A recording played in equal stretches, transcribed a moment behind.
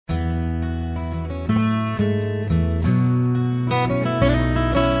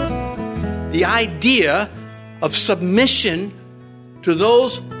The idea of submission to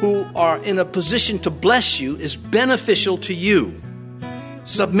those who are in a position to bless you is beneficial to you.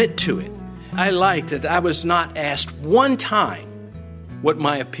 Submit to it. I like that I was not asked one time what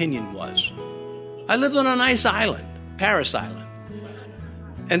my opinion was. I lived on a nice island, Paris Island,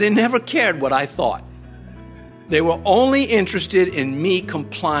 and they never cared what I thought. They were only interested in me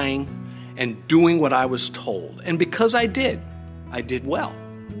complying and doing what I was told. And because I did well.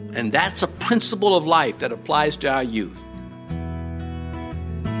 And that's a principle of life that applies to our youth.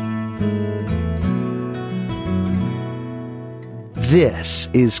 This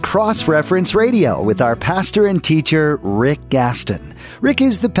is Cross-Reference Radio with our pastor and teacher, Rick Gaston. Rick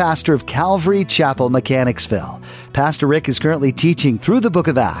is the pastor of Calvary Chapel, Mechanicsville. Pastor Rick is currently teaching through the book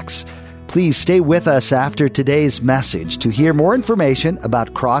of Acts. Please stay with us after today's message to hear more information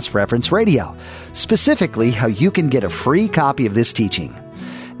about Cross-Reference Radio, specifically how you can get a free copy of this teaching.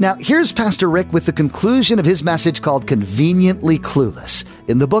 Now, here's Pastor Rick with the conclusion of his message called Conveniently Clueless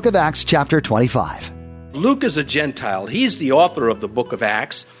in the book of Acts, chapter 25. Luke is a Gentile. He's the author of the book of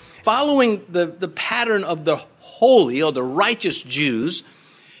Acts. Following the pattern of the holy or the righteous Jews,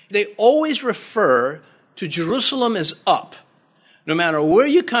 they always refer to Jerusalem as up, no matter where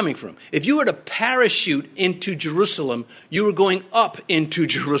you're coming from. If you were to parachute into Jerusalem, you were going up into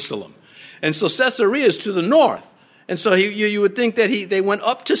Jerusalem. And so Caesarea is to the north. And so you would think that they went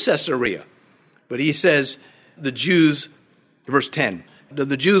up to Caesarea. But he says the Jews, verse 10,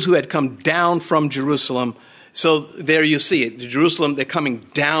 the Jews who had come down from Jerusalem. So there you see it. Jerusalem, they're coming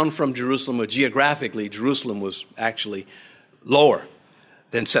down from Jerusalem, or geographically, Jerusalem was actually lower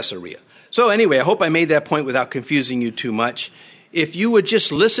than Caesarea. So anyway, I hope I made that point without confusing you too much. If you would just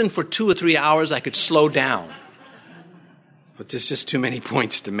listen for 2 or 3 hours, I could slow down. But there's just too many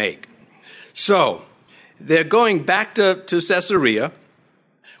points to make. So they're going back to Caesarea,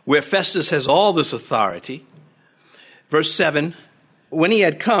 where Festus has all this authority. Verse 7, when he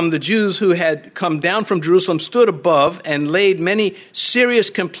had come, the Jews who had come down from Jerusalem stood above and laid many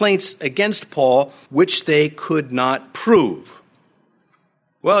serious complaints against Paul, which they could not prove.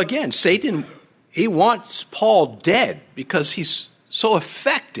 Well, again, Satan, he wants Paul dead because he's so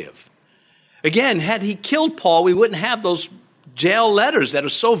effective. Again, had he killed Paul, we wouldn't have those jail letters that are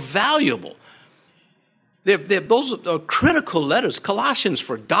so valuable. Those are critical letters, Colossians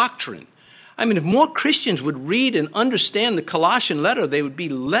for doctrine. I mean, if more Christians would read and understand the Colossian letter, they would be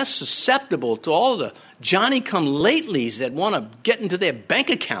less susceptible to all the Johnny-come-latelys that want to get into their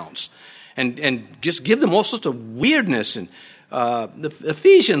bank accounts and just give them all sorts of weirdness. And the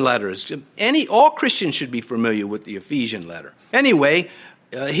Ephesian letters, all Christians should be familiar with the Ephesian letter. Anyway,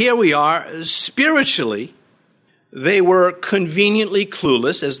 here we are. Spiritually, they were conveniently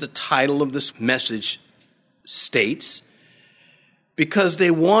clueless, as the title of this message states, because they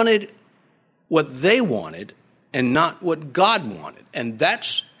wanted what they wanted and not what God wanted. And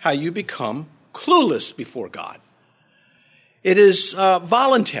that's how you become clueless before God. It is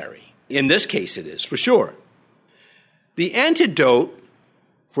voluntary. In this case, it is, for sure. The antidote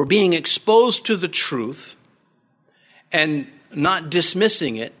for being exposed to the truth and not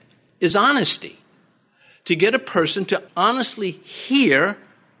dismissing it is honesty. To get a person to honestly hear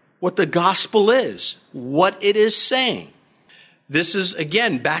what the gospel is, what it is saying. This is,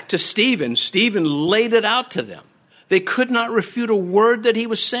 again, back to Stephen. Stephen laid it out to them. They could not refute a word that he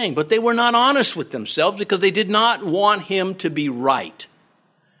was saying, but they were not honest with themselves because they did not want him to be right.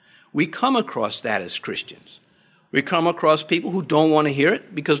 We come across that as Christians. We come across people who don't want to hear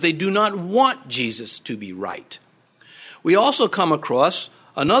it because they do not want Jesus to be right. We also come across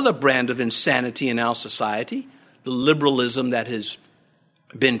another brand of insanity in our society, the liberalism that has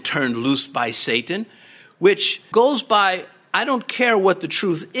been turned loose by Satan, which goes by, I don't care what the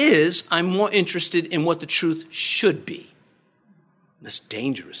truth is, I'm more interested in what the truth should be. This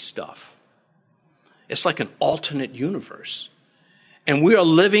dangerous stuff. It's like an alternate universe. And we are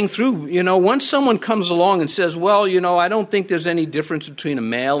living through, once someone comes along and says, well, I don't think there's any difference between a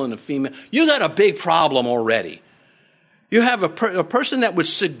male and a female, you got a big problem already. You have a person that would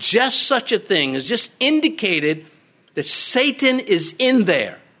suggest such a thing has just indicated that Satan is in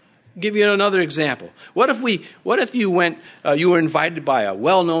there. I'll give you another example. What if you were invited by a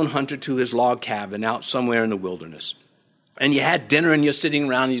well-known hunter to his log cabin out somewhere in the wilderness, and you had dinner and you're sitting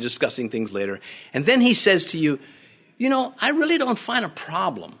around and you're discussing things later, and then he says to you, I really don't find a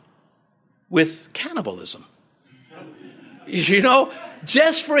problem with cannibalism.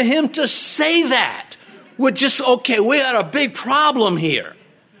 Just for him to say that would just, okay, we got a big problem here.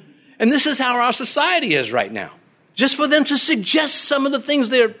 And this is how our society is right now. Just for them to suggest some of the things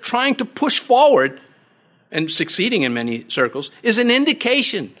they're trying to push forward and succeeding in many circles is an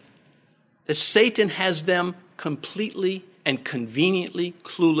indication that Satan has them completely and conveniently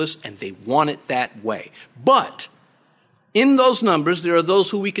clueless, and they want it that way. But in those numbers, there are those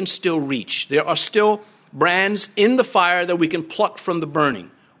who we can still reach. There are still brands in the fire that we can pluck from the burning.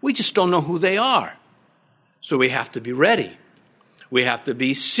 We just don't know who they are. So we have to be ready. We have to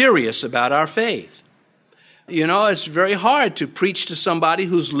be serious about our faith. You know, it's very hard to preach to somebody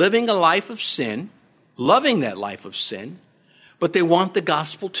who's living a life of sin, loving that life of sin, but they want the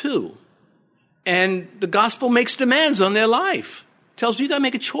gospel too. And the gospel makes demands on their life. It tells you got to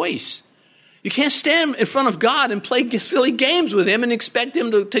make a choice. You can't stand in front of God and play silly games with him and expect him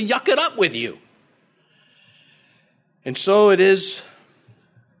to yuck it up with you. And so it is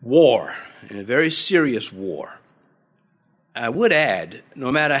war, and a very serious war. I would add,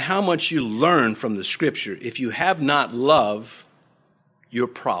 no matter how much you learn from the Scripture, if you have not love, you're a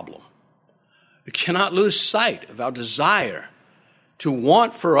problem. We cannot lose sight of our desire to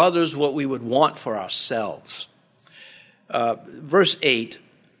want for others what we would want for ourselves. Verse 8,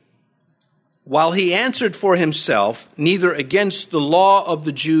 while he answered for himself, neither against the law of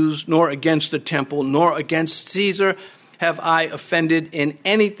the Jews, nor against the temple, nor against Caesar have I offended in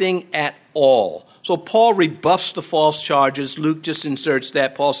anything at all. So Paul rebuffs the false charges. Luke just inserts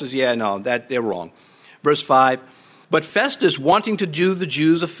that. Paul says, yeah, no, that they're wrong. Verse 5, but Festus, wanting to do the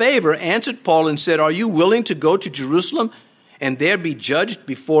Jews a favor, answered Paul and said, are you willing to go to Jerusalem and there be judged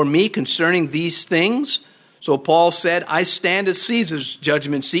before me concerning these things? So Paul said, I stand at Caesar's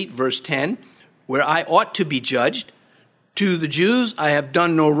judgment seat, verse 10, where I ought to be judged. To the Jews I have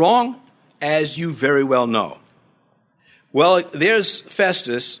done no wrong, as you very well know. Well, there's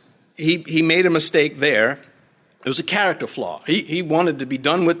Festus. He made a mistake there. It was a character flaw. He wanted to be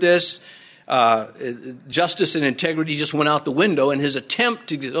done with this. Justice and integrity just went out the window in his attempt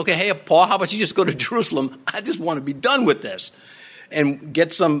to, okay, hey, Paul, how about you just go to Jerusalem? I just want to be done with this and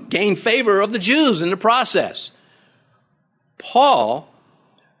gain favor of the Jews in the process. Paul,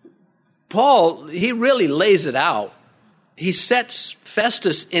 he really lays it out. He sets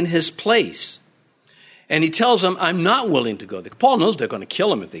Festus in his place. And he tells him, I'm not willing to go there. Paul knows they're going to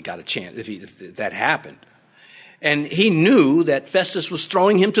kill him if they got a chance, if that happened. And he knew that Festus was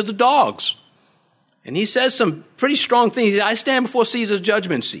throwing him to the dogs. And he says some pretty strong things. He says, I stand before Caesar's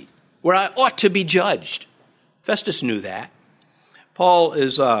judgment seat, where I ought to be judged. Festus knew that. Paul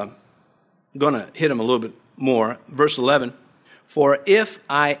is going to hit him a little bit more. Verse 11, for if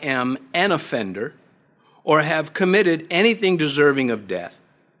I am an offender or have committed anything deserving of death,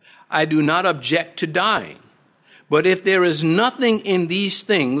 I do not object to dying. But if there is nothing in these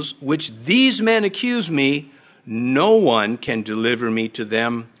things which these men accuse me, no one can deliver me to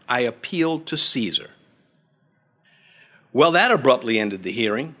them. I appeal to Caesar. Well, that abruptly ended the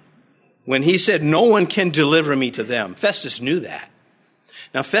hearing. When he said, no one can deliver me to them, Festus knew that.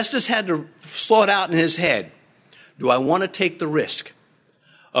 Now, Festus had to thought out in his head, do I want to take the risk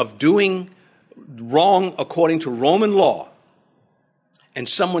of doing wrong according to Roman law and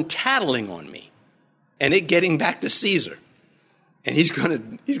someone tattling on me and it getting back to Caesar? And he's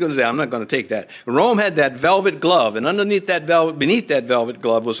going to say, I'm not going to take that. Rome had that velvet glove, and beneath that velvet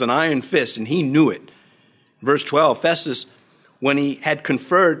glove was an iron fist, and he knew it. Verse 12, Festus, when he had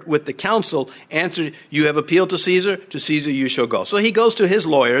conferred with the council, answered, you have appealed to Caesar you shall go. So he goes to his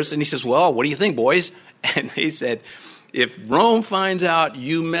lawyers, and he says, well, what do you think, boys? And he said, if Rome finds out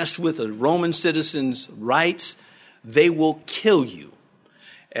you messed with a Roman citizen's rights, they will kill you.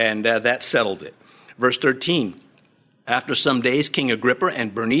 And that settled it. Verse 13, after some days, King Agrippa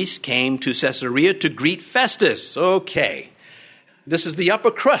and Bernice came to Caesarea to greet Festus. Okay, this is the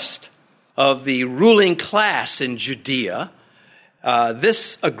upper crust of the ruling class in Judea.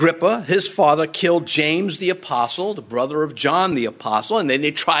 This Agrippa, his father, killed James the apostle, the brother of John the apostle, and then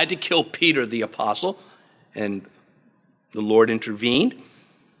they tried to kill Peter the apostle, and the Lord intervened.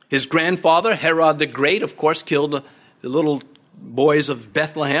 His grandfather, Herod the Great, of course, killed the little boys of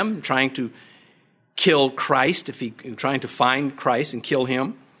Bethlehem, trying to kill Christ, trying to find Christ and kill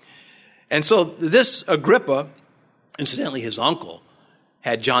him. And so this Agrippa, incidentally, his uncle,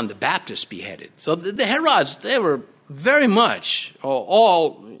 had John the Baptist beheaded. So the Herods, they were very much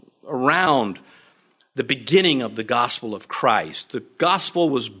all around the beginning of the gospel of Christ. The gospel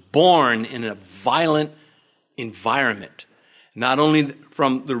was born in a violent environment, not only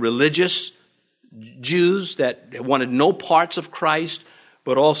from the religious Jews that wanted no parts of Christ,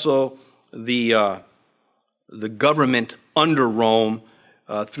 but also the government under Rome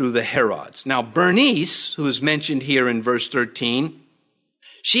through the Herods. Now, Bernice, who is mentioned here in verse 13,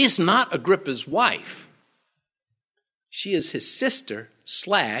 she is not Agrippa's wife. She is his sister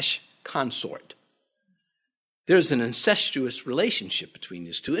 / consort. There's an incestuous relationship between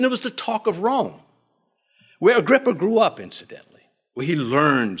these two. And it was the talk of Rome, where Agrippa grew up, incidentally, where he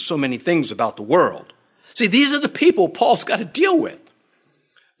learned so many things about the world. See, these are the people Paul's got to deal with.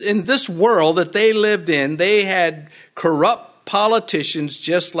 In this world that they lived in, they had corrupt politicians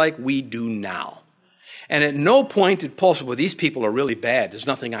just like we do now. And at no point did Paul say, well, these people are really bad. There's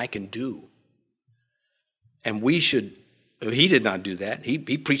nothing I can do. And he did not do that. He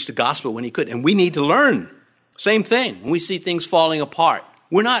preached the gospel when he could. And we need to learn. Same thing. When we see things falling apart,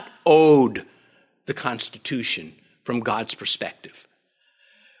 we're not owed the Constitution from God's perspective.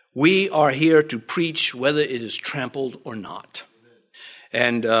 We are here to preach whether it is trampled or not.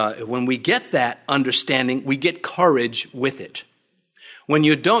 And when we get that understanding, we get courage with it. When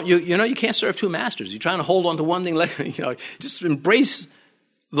you don't, you can't serve two masters. You're trying to hold on to one thing, just embrace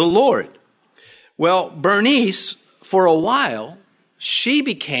the Lord. Well, Bernice, for a while, she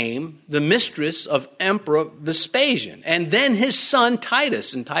became the mistress of Emperor Vespasian, and then his son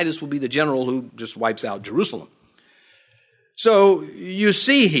Titus, and Titus will be the general who just wipes out Jerusalem. So you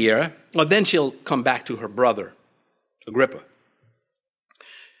see here, then she'll come back to her brother, Agrippa.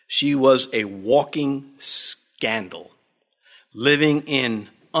 She was a walking scandal, living in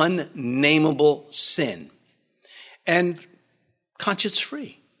unnameable sin, and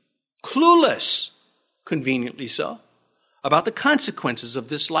conscience-free, clueless, conveniently so, about the consequences of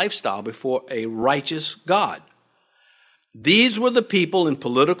this lifestyle before a righteous God. These were the people in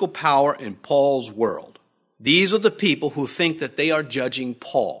political power in Paul's world. These are the people who think that they are judging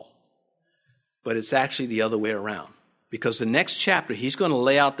Paul. But it's actually the other way around. Because the next chapter, he's going to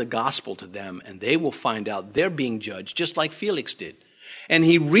lay out the gospel to them, and they will find out they're being judged just like Felix did. And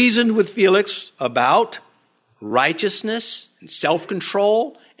he reasoned with Felix about righteousness and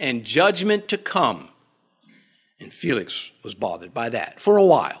self-control and judgment to come. And Felix was bothered by that for a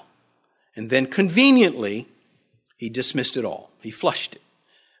while. And then conveniently, he dismissed it all. He flushed it.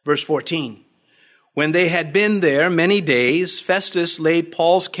 Verse 14. When they had been there many days, Festus laid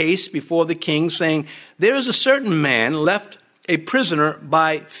Paul's case before the king, saying, there is a certain man left a prisoner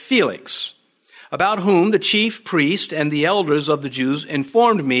by Felix, about whom the chief priest and the elders of the Jews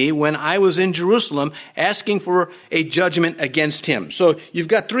informed me when I was in Jerusalem asking for a judgment against him. So you've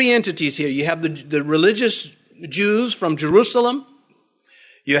got three entities here. You have the religious Jews from Jerusalem.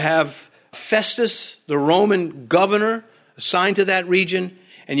 You have Festus, the Roman governor assigned to that region.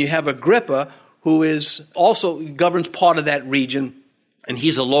 And you have Agrippa, who is also governs part of that region. And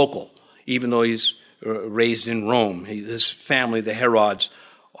he's a local, even though he's raised in Rome. His family, the Herods,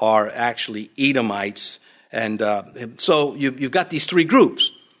 are actually Edomites. And so you've got these three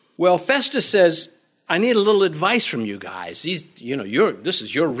groups. Well, Festus says, I need a little advice from you guys. This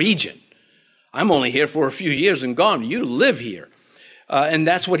is your region. I'm only here for a few years and gone. You live here. And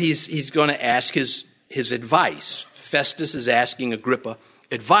that's what he's going to ask his advice. Festus is asking Agrippa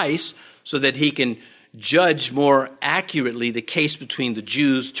advice so that he can judge more accurately the case between the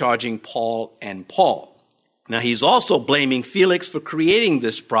Jews charging Paul and Paul. Now, he's also blaming Felix for creating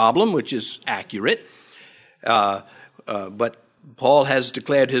this problem, which is accurate. But Paul has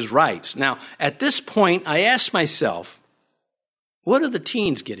declared his rights. Now, at this point, I ask myself, what are the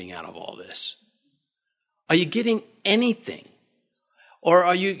teens getting out of all this? Are you getting anything? Or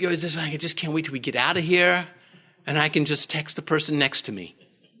are you're just like, I just can't wait till we get out of here and I can just text the person next to me?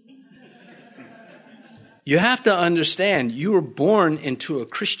 You have to understand, you were born into a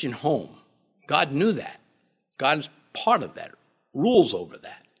Christian home. God knew that. God is part of that, rules over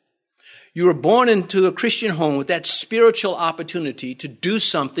that. You were born into a Christian home with that spiritual opportunity to do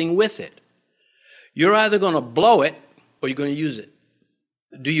something with it. You're either going to blow it or you're going to use it.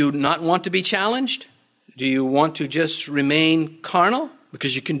 Do you not want to be challenged? Do you want to just remain carnal?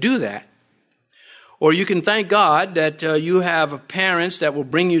 Because you can do that. Or you can thank God that you have parents that will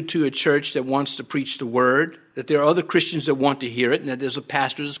bring you to a church that wants to preach the word, that there are other Christians that want to hear it, and that there's a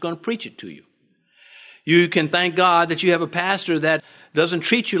pastor that's going to preach it to you. You can thank God that you have a pastor that doesn't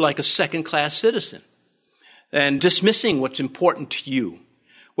treat you like a second-class citizen and dismissing what's important to you.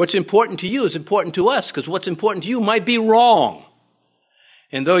 What's important to you is important to us, because what's important to you might be wrong.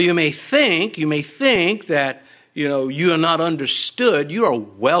 And though you may think that, you are not understood, you are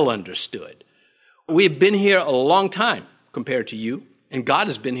well understood. We've been here a long time compared to you, and God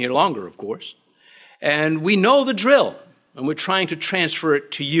has been here longer, of course. And we know the drill, and we're trying to transfer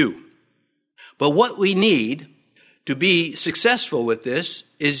it to you. But what we need to be successful with this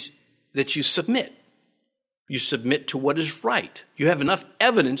is that you submit. You submit to what is right. You have enough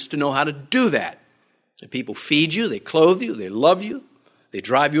evidence to know how to do that. And people feed you, they clothe you, they love you, they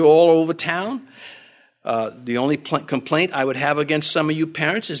drive you all over town. The only complaint I would have against some of you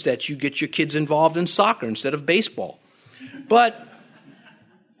parents is that you get your kids involved in soccer instead of baseball. But,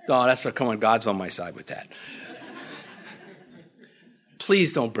 come on, God's on my side with that.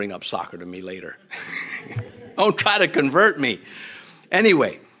 Please don't bring up soccer to me later. Don't try to convert me.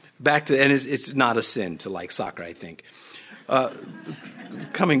 Anyway, it's not a sin to like soccer, I think.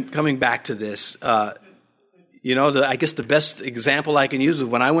 Coming back to this, I guess the best example I can use is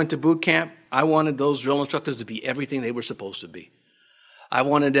when I went to boot camp, I wanted those drill instructors to be everything they were supposed to be. I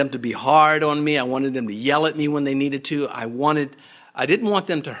wanted them to be hard on me. I wanted them to yell at me when they needed to. I didn't want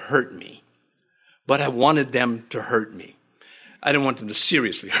them to hurt me, but I wanted them to hurt me. I didn't want them to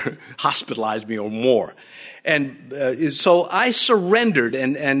seriously hospitalize me or more. And so I surrendered,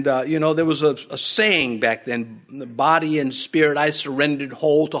 and there was a saying back then, body and spirit, I surrendered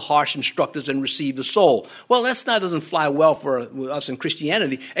whole to harsh instructors and received the soul. Well, doesn't fly well for us in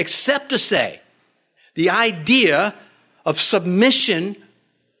Christianity, except to say the idea of submission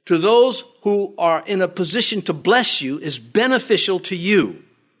to those who are in a position to bless you is beneficial to you.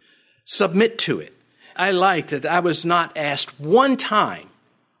 Submit to it. I liked that I was not asked one time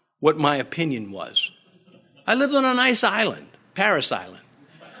what my opinion was. I lived on a nice island, Paris Island,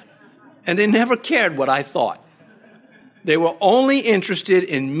 and they never cared what I thought. They were only interested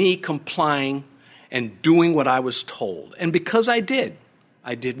in me complying and doing what I was told. And because I did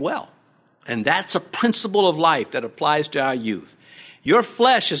well. And that's a principle of life that applies to our youth. Your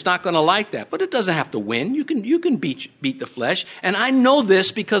flesh is not going to like that, but it doesn't have to win. You can beat the flesh. And I know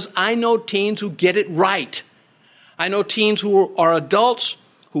this because I know teens who get it right. I know teens who are adults,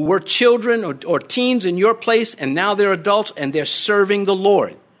 who were children or teens in your place, and now they're adults and they're serving the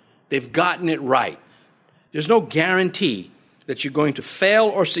Lord. They've gotten it right. There's no guarantee that you're going to fail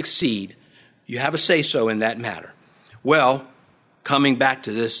or succeed. You have a say-so in that matter. Well, coming back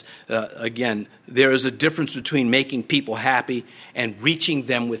to this, again, there is a difference between making people happy and reaching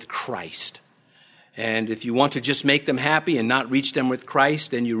them with Christ. And if you want to just make them happy and not reach them with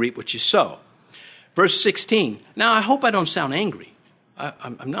Christ, then you reap what you sow. Verse 16. Now, I hope I don't sound angry.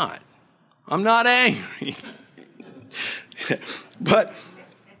 I'm not. I'm not angry. But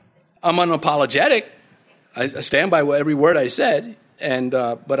I'm unapologetic. I stand by every word I said,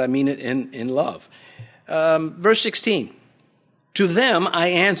 but I mean it in love. Verse 16. To them I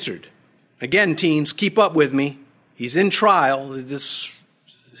answered. Again, teens, keep up with me. He's in trial. His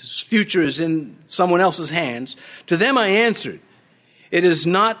future is in someone else's hands. To them I answered, it is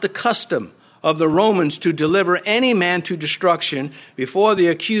not the custom of the Romans to deliver any man to destruction before the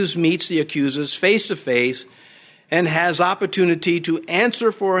accused meets the accusers face to face and has opportunity to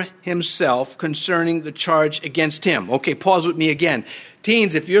answer for himself concerning the charge against him. Okay, pause with me again.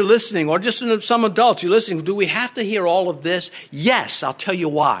 Teens, if you're listening, or just some adults, you're listening, do we have to hear all of this? Yes, I'll tell you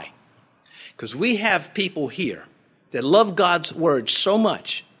why. Because we have people here that love God's word so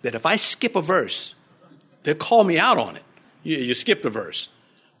much that if I skip a verse, they'll call me out on it. You skipped a verse.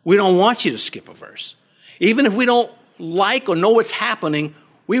 We don't want you to skip a verse. Even if we don't like or know what's happening,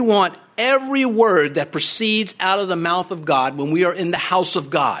 we want every word that proceeds out of the mouth of God when we are in the house of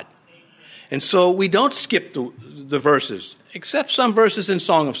God. And so we don't skip the verses, except some verses in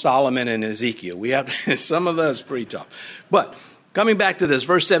Song of Solomon and Ezekiel. We have some of those pretty tough. But coming back to this,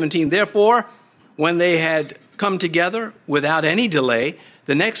 verse 17, therefore, when they had come together without any delay,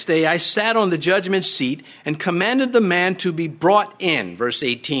 the next day I sat on the judgment seat and commanded the man to be brought in. Verse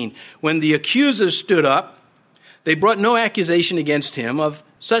 18, when the accusers stood up, they brought no accusation against him of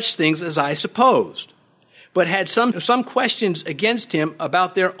such things as I supposed, but had some questions against him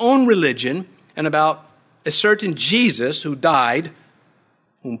about their own religion and about a certain Jesus who died,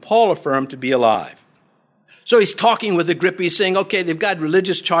 whom Paul affirmed to be alive. So he's talking with Agrippa. He's saying, okay, they've got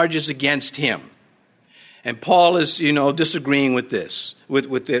religious charges against him. And Paul is, disagreeing with this,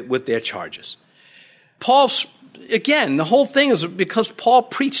 with their charges. Paul's, again, the whole thing is because Paul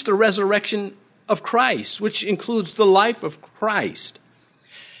preached the resurrection of Christ, which includes the life of Christ.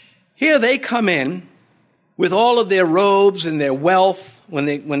 Here they come in with all of their robes and their wealth when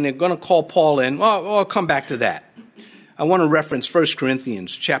they're going to call Paul in. Well, I'll come back to that. I want to reference 1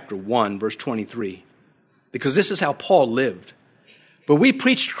 Corinthians chapter 1, verse 23, because this is how Paul lived. But we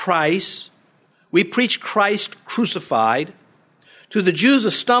preached Christ crucified, to the Jews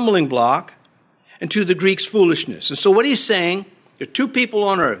a stumbling block, and to the Greeks foolishness. And so what he's saying, there are two people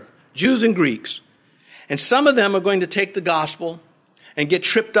on earth, Jews and Greeks, and some of them are going to take the gospel and get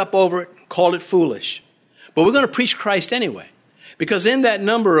tripped up over it, call it foolish. But we're going to preach Christ anyway, because in that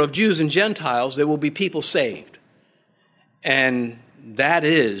number of Jews and Gentiles, there will be people saved. And that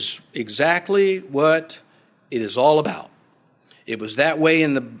is exactly what it is all about. It was that way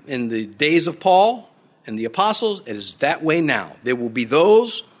in the days of Paul. and the apostles, it is that way now. There will be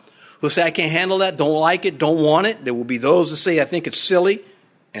those who say, I can't handle that, don't like it, don't want it. There will be those who say, I think it's silly.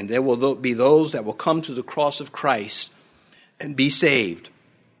 And there will be those that will come to the cross of Christ and be saved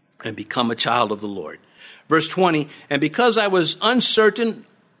and become a child of the Lord. Verse 20, and because I was uncertain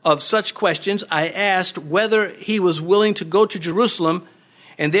of such questions, I asked whether he was willing to go to Jerusalem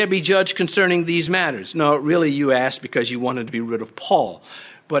and there be judged concerning these matters. No, really you asked because you wanted to be rid of Paul.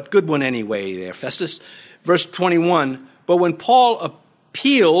 But good one anyway there, Festus. Verse 21, but when Paul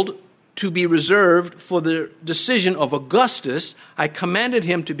appealed to be reserved for the decision of Augustus, I commanded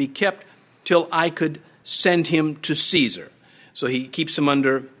him to be kept till I could send him to Caesar. So he keeps him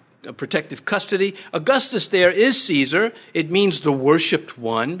under protective custody. Augustus there is Caesar. It means the worshipped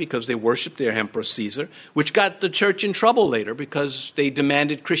one, because they worshiped their emperor Caesar, which got the church in trouble later because they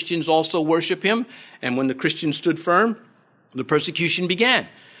demanded Christians also worship him. And when the Christians stood firm, the persecution began.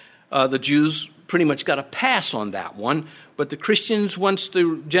 The Jews pretty much got a pass on that one. But the Christians, once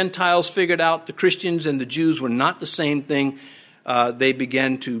the Gentiles figured out the Christians and the Jews were not the same thing, they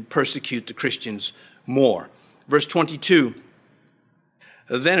began to persecute the Christians more. Verse 22,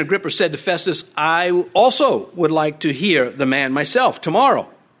 then Agrippa said to Festus, I also would like to hear the man myself tomorrow.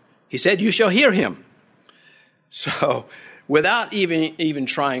 He said, you shall hear him. So without even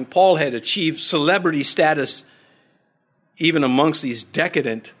trying, Paul had achieved celebrity status even amongst these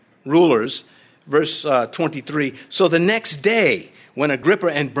decadent rulers. Verse 23, so the next day, when Agrippa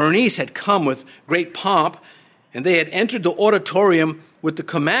and Bernice had come with great pomp, and they had entered the auditorium with the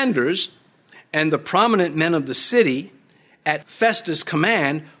commanders and the prominent men of the city, at Festus'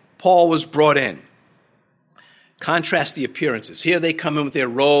 command, Paul was brought in. Contrast the appearances. Here they come in with their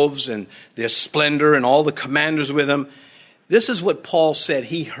robes and their splendor and all the commanders with them. This is what Paul said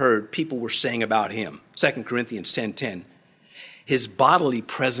he heard people were saying about him. 2 Corinthians 10:10. His bodily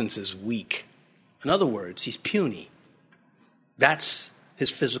presence is weak. In other words, he's puny. That's his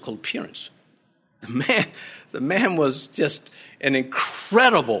physical appearance. The man was just an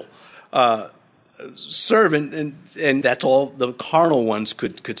incredible servant, and that's all the carnal ones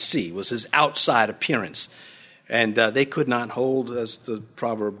could see, was his outside appearance. And they could not hold, as the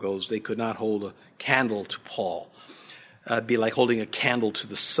proverb goes, they could not hold a candle to Paul. It'd be like holding a candle to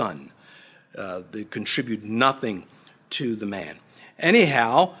the sun. They contribute nothing to the man.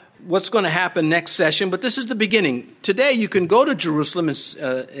 Anyhow, what's going to happen next session, but this is the beginning. Today you can go to Jerusalem,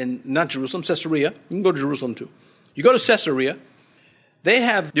 Caesarea. You can go to Jerusalem too. You go to Caesarea. They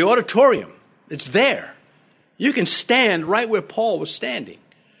have the auditorium. It's there. You can stand right where Paul was standing.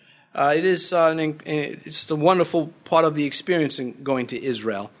 It's a wonderful part of the experience in going to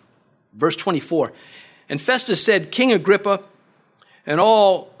Israel. Verse 24, and Festus said, King Agrippa, and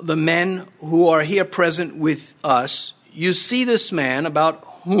all the men who are here present with us, you see this man about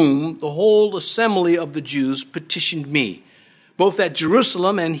whom the whole assembly of the Jews petitioned me, both at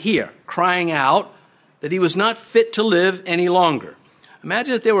Jerusalem and here, crying out that he was not fit to live any longer.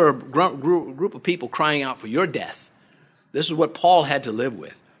 Imagine if there were a group of people crying out for your death. This is what Paul had to live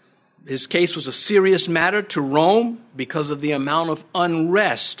with. His case was a serious matter to Rome because of the amount of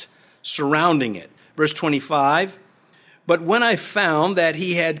unrest surrounding it. Verse 25, but when I found that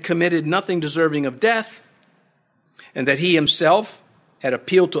he had committed nothing deserving of death and that he himself had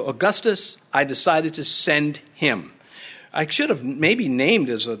appealed to Augustus, I decided to send him. I should have maybe named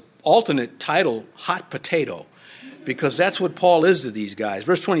as an alternate title, Hot Potato, because that's what Paul is to these guys.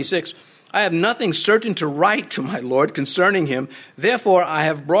 Verse 26, I have nothing certain to write to my Lord concerning him. Therefore, I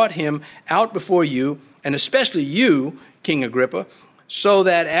have brought him out before you, and especially you, King Agrippa, so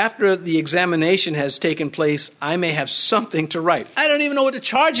that after the examination has taken place, I may have something to write. I don't even know what to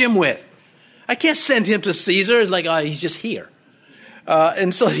charge him with. I can't send him to Caesar. It's like, he's just here.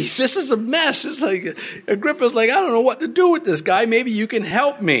 And so this is a mess. It's like, Agrippa's like, I don't know what to do with this guy. Maybe you can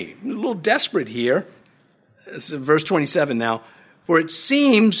help me. I'm a little desperate here. It's verse 27 now. For it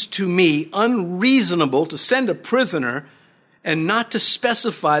seems to me unreasonable to send a prisoner and not to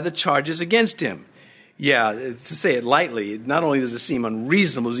specify the charges against him. Yeah, to say it lightly, not only does it seem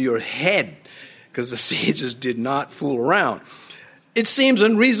unreasonable to your head, because the Caesars did not fool around. It seems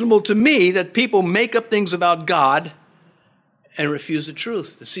unreasonable to me that people make up things about God and refuse the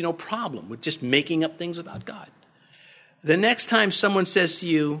truth. I see no problem with just making up things about God. The next time someone says to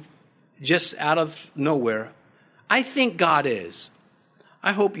you, just out of nowhere, I think God is,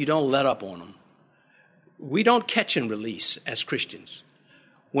 I hope you don't let up on them. We don't catch and release as Christians.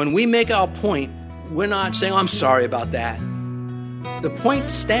 When we make our point, we're not saying, I'm sorry about that. The point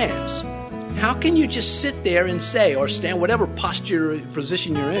stands. How can you just sit there and say, or stand, whatever posture or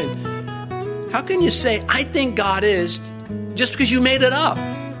position you're in, how can you say, I think God is, just because you made it up?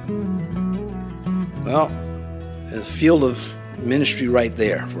 Well, a field of ministry right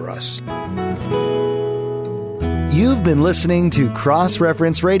there for us. You've been listening to Cross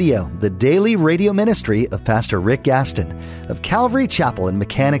Reference Radio, the daily radio ministry of Pastor Rick Gaston of Calvary Chapel in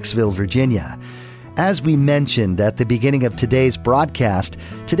Mechanicsville, Virginia. As we mentioned at the beginning of today's broadcast,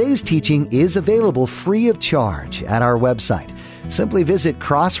 today's teaching is available free of charge at our website. Simply visit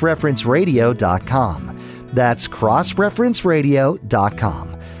crossreferenceradio.com. That's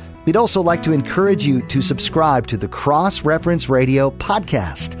crossreferenceradio.com. We'd also like to encourage you to subscribe to the Cross Reference Radio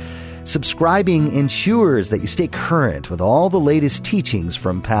podcast. Subscribing ensures that you stay current with all the latest teachings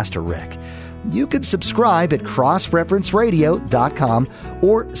from Pastor Rick. You can subscribe at crossreferenceradio.com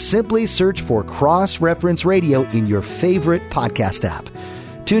or simply search for Cross Reference Radio in your favorite podcast app.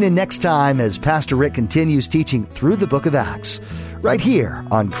 Tune in next time as Pastor Rick continues teaching through the book of Acts, right here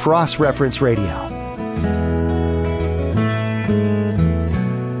on Cross Reference Radio.